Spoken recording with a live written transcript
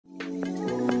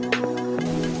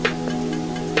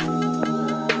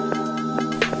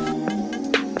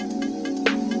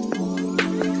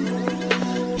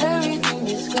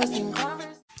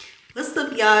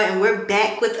y'all, and we're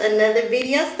back with another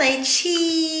video. Say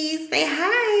cheese. Say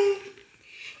hi.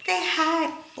 Say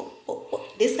hi. Oh, oh, oh.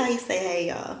 This is how you say hey,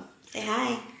 y'all. Say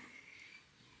hi.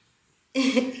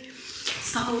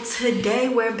 So today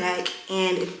we're back,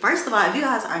 and first of all, if you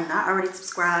guys are not already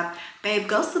subscribed, babe,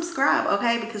 go subscribe,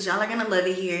 okay? Because y'all are gonna love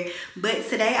it here. But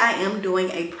today I am doing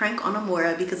a prank on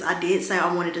Amira because I did say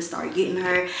I wanted to start getting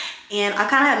her, and I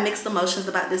kind of have mixed emotions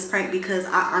about this prank because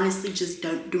I honestly just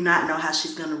do not know how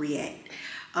she's gonna react,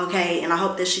 okay? And I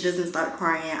hope that she doesn't start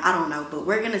crying. I don't know, but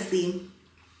we're gonna see.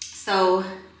 So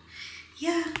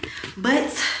yeah,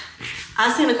 but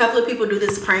I've seen a couple of people do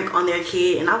this prank on their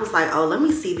kid, and I was like, oh, let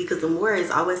me see, because Amira is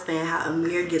always saying how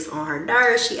Amir gets on her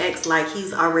nerves. She acts like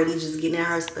he's already just getting at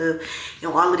her stuff, you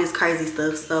know, all of this crazy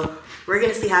stuff. So we're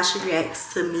gonna see how she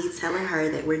reacts to me telling her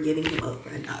that we're giving him up for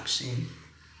adoption.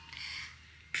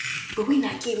 But we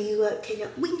not giving you up, Kenya.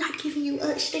 We not giving you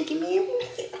up, stinky man.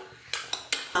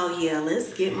 Oh yeah,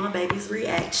 let's get my baby's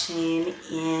reaction.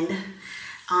 And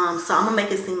so I'm gonna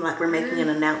make it seem like we're making an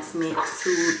announcement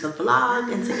to the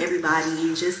vlog and to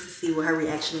everybody just to see what her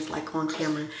reaction is like on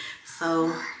camera.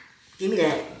 So give me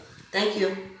that. Thank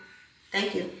you.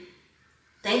 Thank you.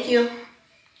 Thank you.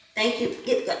 Thank you.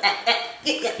 Get.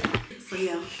 So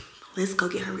yeah, let's go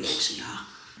get her reaction, y'all.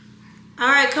 All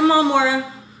right, come on,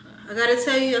 Maura. I gotta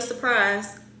tell you a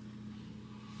surprise.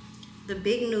 The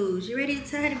big news. You ready to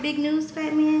tell her the big news,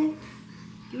 fat man?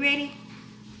 You ready?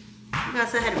 We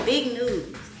gotta tell her the big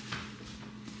news.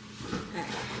 Right.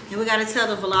 And we gotta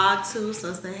tell the vlog too,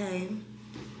 so say hey.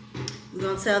 We're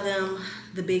gonna tell them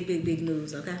the big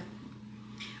news, okay?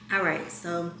 Alright,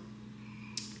 so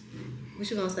what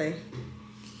you gonna say?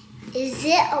 Is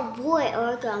it a boy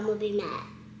or a girl? I'm gonna be mad.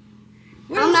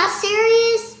 I'm not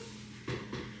serious.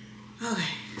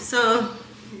 Okay, so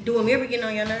do Amir be getting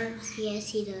on your nerves? Yes,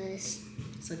 he does.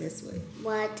 So guess what?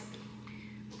 What?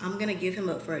 I'm gonna give him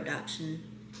up for adoption.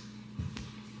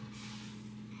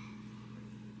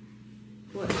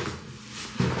 What?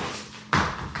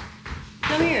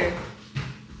 Come here.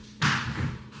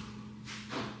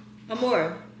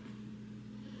 Amor.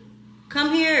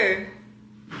 Come here.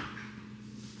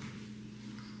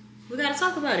 We gotta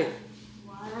talk about it.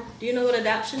 What? Do you know what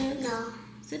adoption is? No.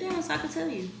 Sit down so I can tell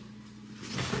you.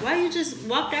 Why you just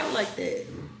walked out like that?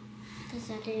 Because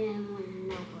I didn't want to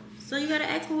know what. So you gotta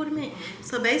ask me what it meant.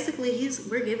 So basically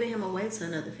we're giving him away to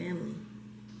another family.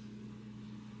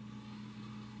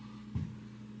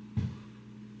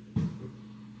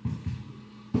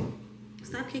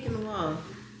 Stop kicking the wall.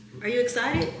 Are you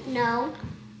excited? No.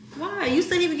 Why? You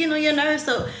said he was getting on your nerves.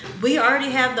 So we already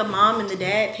have the mom and the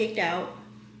dad picked out.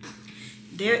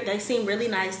 They seem really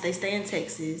nice. They stay in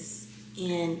Texas,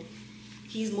 and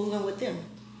he's moving with them.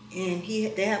 And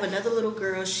they have another little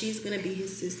girl. She's gonna be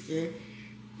his sister,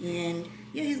 and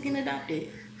yeah, he's getting adopted.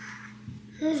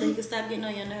 So you can stop getting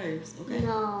on your nerves, okay?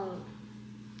 No.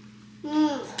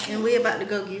 And we about to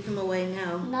go give him away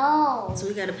now. No. So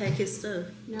we gotta pack his stuff.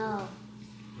 No.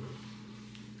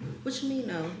 What you mean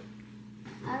no?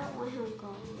 I don't want him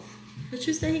going. But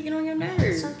you say he get on your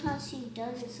nerves. Sometimes he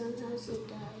does it, sometimes he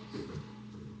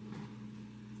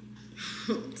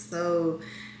does. So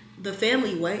the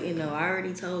family waiting though. I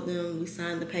already told them we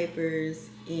signed the papers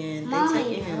and Mommy, they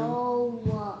taking him.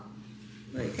 no.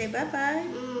 Okay, bye-bye.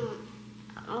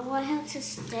 I want him to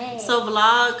stay. So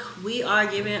vlog, we are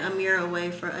giving Amir away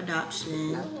for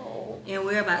adoption. No. And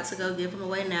we're about to go give him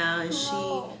away now. And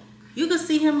you can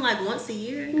see him like once a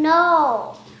year.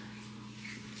 No.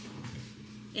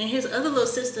 And his other little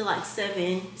sister like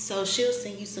 7, so she'll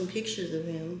send you some pictures of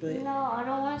him. But no, I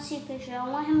don't want to see a picture. I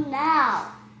want him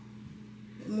now.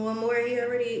 more and more,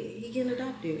 he getting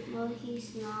adopted. No,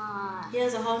 he's not. He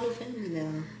has a whole new family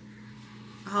now.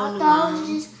 A whole new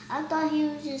I mom. thought he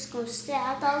was just gonna stay.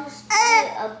 I thought it was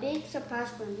a big surprise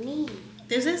for me.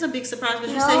 This is a big surprise, but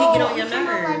you said he get on your I'm talking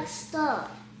about, nerves. like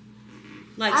stuff.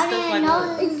 Like I stuff didn't like know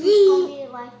what? it was gonna be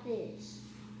like this.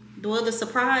 Well, the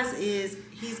surprise is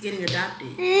he's getting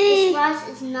adopted. The surprise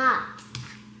is not.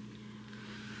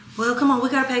 Well, come on, we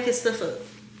gotta pack his stuff up.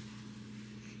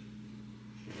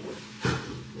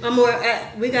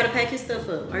 We gotta pack his stuff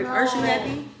up. Aren't you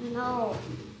happy? No.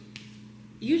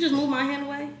 You just moved my hand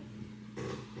away.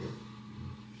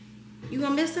 You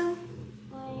gonna miss him?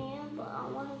 I am, but I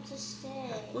want him to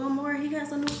stay. Well, more, he got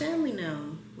some new family now.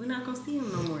 We're not gonna see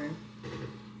him no more.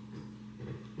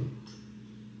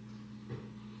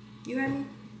 You heard me?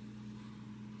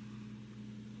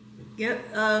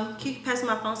 Yep. Can you pass me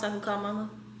my phone so I can call Mama?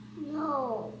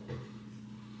 No.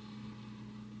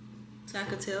 So I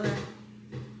could tell her.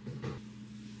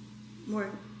 More.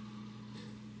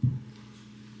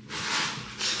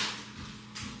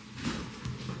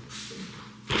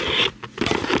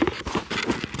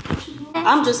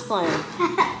 I'm just playing.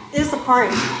 It's a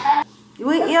prank.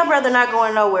 Your brother not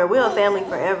going nowhere. We're a family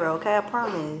forever, okay? I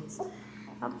promise.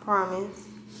 I promise.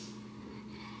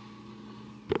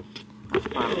 I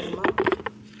promise, Mom.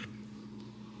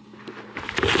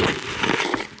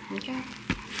 Okay.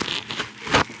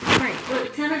 Prank.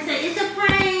 Look, Tanner said it's a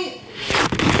prank.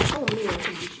 Oh, Amir.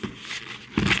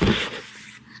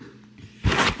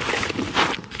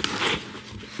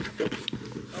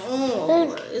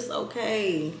 Oh, it's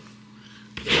okay.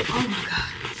 Oh my God.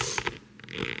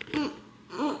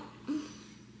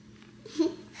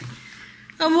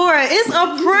 Amora, it's a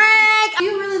prank.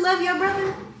 You really love your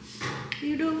brother?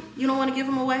 You do? You don't want to give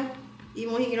him away?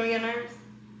 Even when he get on your nerves?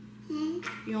 You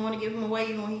don't want to give him away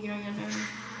even when he get on your nerves?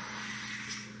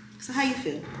 So how you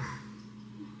feel?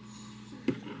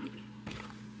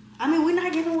 I mean, we're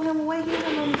not giving him away. He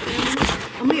don't know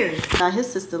anything. Amir.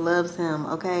 His sister loves him,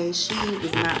 okay? She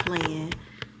is not playing.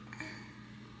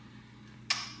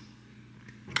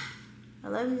 I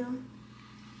love you.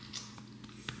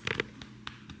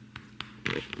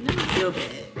 You never feel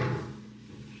bad.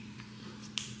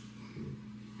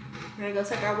 Ready to go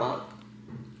take our walk?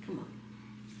 Come on.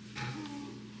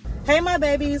 Hey, my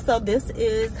babies. So this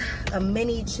is a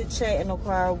mini chit chat in the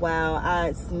car while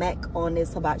I smack on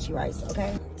this hibachi rice,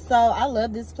 okay? So I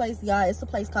love this place, y'all. It's a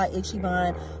place called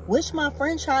Ichiban, which my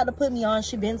friend tried to put me on.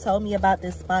 She been told me about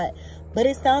this spot, but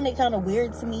it sounded kind of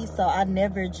weird to me, so I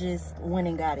never just went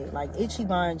and got it. Like,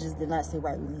 Ichiban just did not sit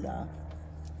right with me, y'all.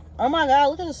 Oh my God,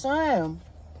 look at the sun.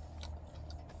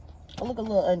 I look a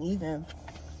little uneven.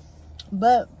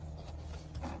 But,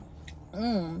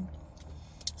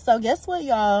 so guess what,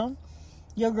 y'all?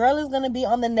 Your girl is going to be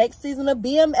on the next season of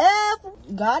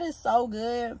BMF. God is so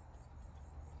good.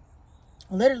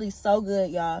 Literally so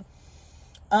good, y'all.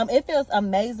 It feels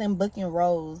amazing booking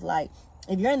roles. Like,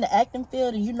 if you're in the acting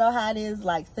field and you know how it is,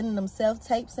 like, sending them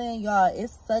self-tapes in, y'all,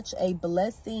 it's such a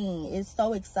blessing. It's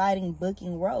so exciting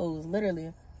booking roles,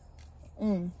 literally.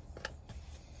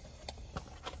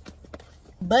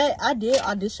 But I did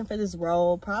audition for this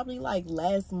role probably like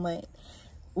last month.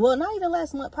 Well, not even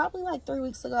last month, probably like 3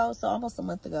 weeks ago, so almost a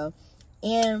month ago.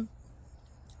 And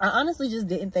I honestly just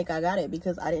didn't think I got it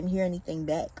because I didn't hear anything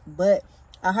back. But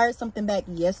I heard something back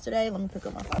yesterday. Let me pick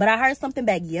up my phone. But I heard something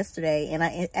back yesterday, and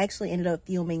I actually ended up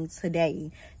filming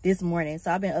today, this morning.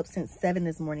 So I've been up since 7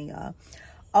 this morning, y'all.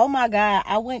 Oh my God,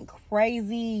 I went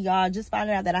crazy, y'all. Just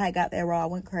finding out that I had got that role, I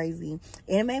went crazy.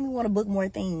 And it made me want to book more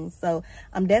things. So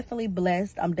I'm definitely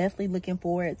blessed. I'm definitely looking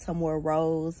forward to more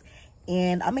roles.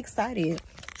 And I'm excited.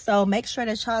 So make sure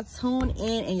that y'all tune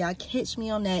in and y'all catch me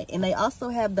on that. And they also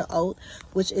have The Oath,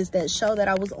 which is that show that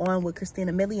I was on with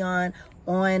Christina Milian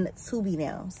on Tubi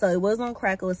now. So it was on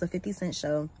Crackle. It's a 50-cent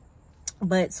show.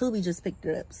 But Tubi just picked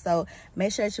it up. So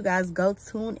make sure that you guys go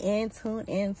tune in,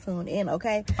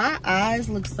 okay? My eyes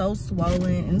look so swollen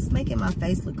and it's making my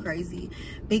face look crazy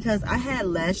because I had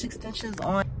lash extensions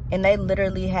on and they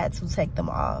literally had to take them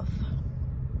off.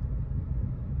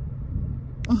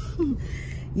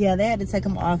 Yeah, they had to take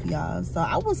them off, y'all. So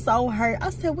I was so hurt. I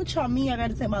said, what y'all mean I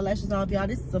gotta take my lashes off, y'all?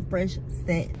 This is a fresh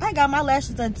set. I got my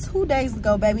lashes done 2 days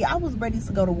ago, baby. I was ready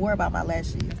to go to war about my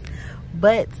lashes.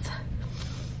 But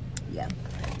yeah,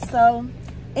 so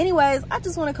anyways, I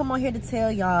just want to come on here to tell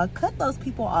y'all, cut those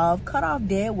people off, cut off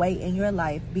dead weight in your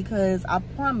life, because I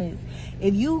promise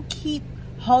if you keep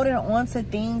holding on to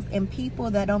things and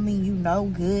people that don't mean you no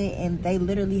good and they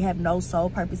literally have no sole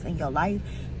purpose in your life,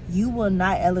 you will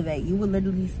not elevate. You will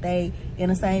literally stay in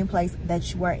the same place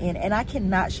that you are in. And I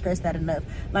cannot stress that enough.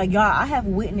 Like, y'all, I have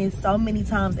witnessed so many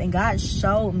times and God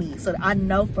showed me, so I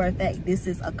know for a fact this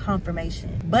is a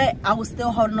confirmation. But I was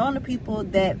still holding on to people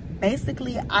that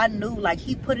basically I knew, like,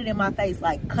 he put it in my face,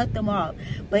 like, cut them off.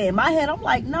 But in my head, I'm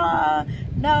like, nah,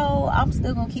 no, I'm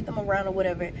still gonna keep them around or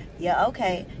whatever. Yeah,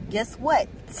 okay. Guess what?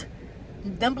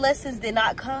 Them blessings did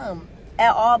not come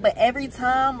at all. But every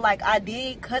time, like, I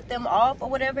did cut them off or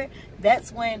whatever,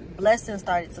 that's when blessings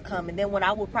started to come. And then when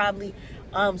I would probably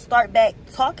start back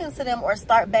talking to them or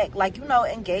start back, like, you know,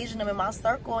 engaging them in my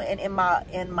circle and in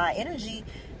my energy,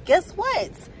 guess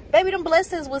what, baby, them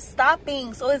blessings was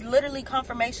stopping. So it's literally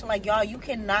confirmation. Like, y'all, you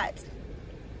cannot,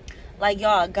 like,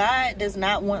 y'all, God does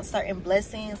not want certain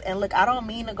blessings. And look, I don't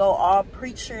mean to go all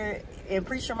preacher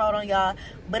mode on y'all,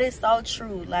 but it's so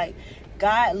true. Like,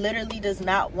 God literally does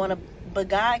not want to, but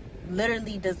God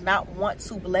literally does not want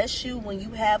to bless you when you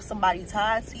have somebody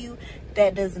tied to you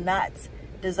that does not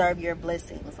deserve your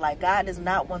blessings. Like, God does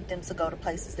not want them to go to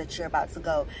places that you're about to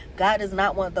go. God does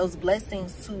not want those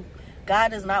blessings to,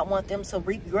 God does not want them to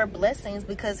reap your blessings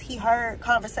because he heard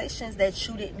conversations that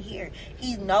you didn't hear.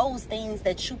 He knows things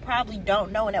that you probably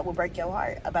don't know and that will break your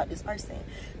heart about this person.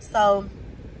 So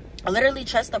literally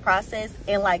trust the process.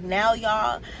 And like now,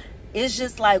 y'all, it's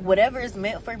just like whatever is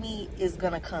meant for me is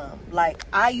gonna come. Like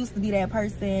I used to be that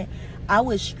person. I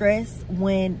would stress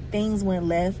when things went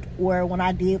left or when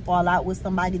I did fall out with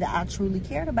somebody that I truly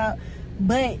cared about.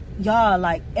 But y'all,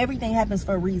 like, everything happens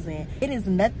for a reason. It is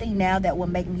nothing now that will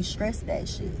make me stress that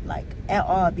shit, like, at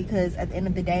all. Because at the end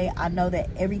of the day, I know that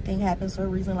everything happens for a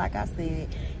reason, like I said.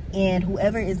 And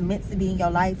whoever is meant to be in your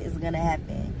life is gonna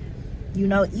happen. You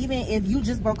know, even if you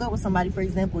just broke up with somebody, for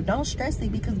example, don't stress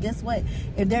it, because guess what?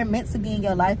 If they're meant to be in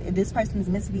your life, if this person is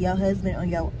meant to be your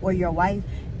husband or your wife,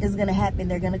 it's gonna happen.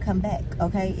 They're gonna come back,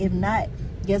 okay? If not,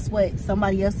 guess what?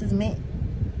 Somebody else is meant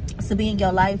to be in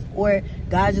your life, or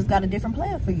God just got a different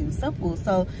plan for you. Simple.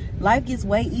 So life gets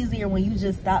way easier when you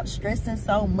just stop stressing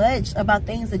so much about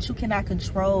things that you cannot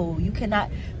control. You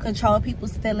cannot control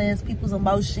people's feelings, people's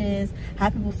emotions, how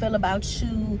people feel about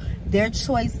you, their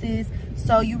choices.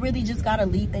 So you really just gotta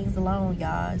leave things alone,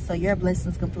 y'all, so your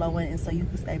blessings can flow in and so you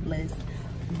can stay blessed.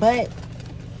 But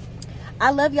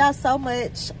I love y'all so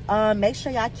much. Make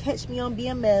sure y'all catch me on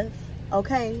BMF,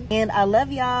 okay? And I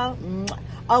love y'all.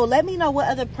 Oh, let me know what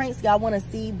other pranks y'all want to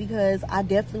see, because I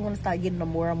definitely want to start getting them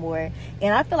more and more.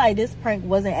 And I feel like this prank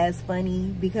wasn't as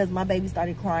funny because my baby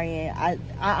started crying. I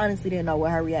honestly didn't know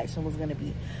what her reaction was going to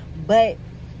be. But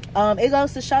it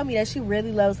goes to show me that she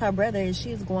really loves her brother, and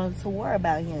she is going to war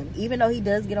about him. Even though he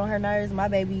does get on her nerves, my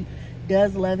baby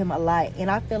does love him a lot. And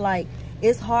I feel like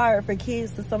it's hard for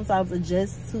kids to sometimes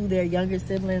adjust to their younger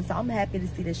siblings. So I'm happy to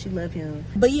see that she loves him.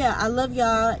 But yeah, I love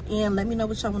y'all. And let me know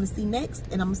what y'all want to see next.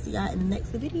 And I'm going to see y'all in the next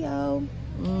video.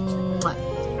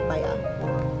 Mwah. Bye,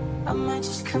 y'all. I might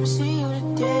just come see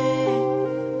you today.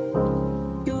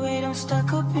 You wait, I'm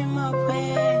stuck up in my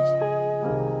bed.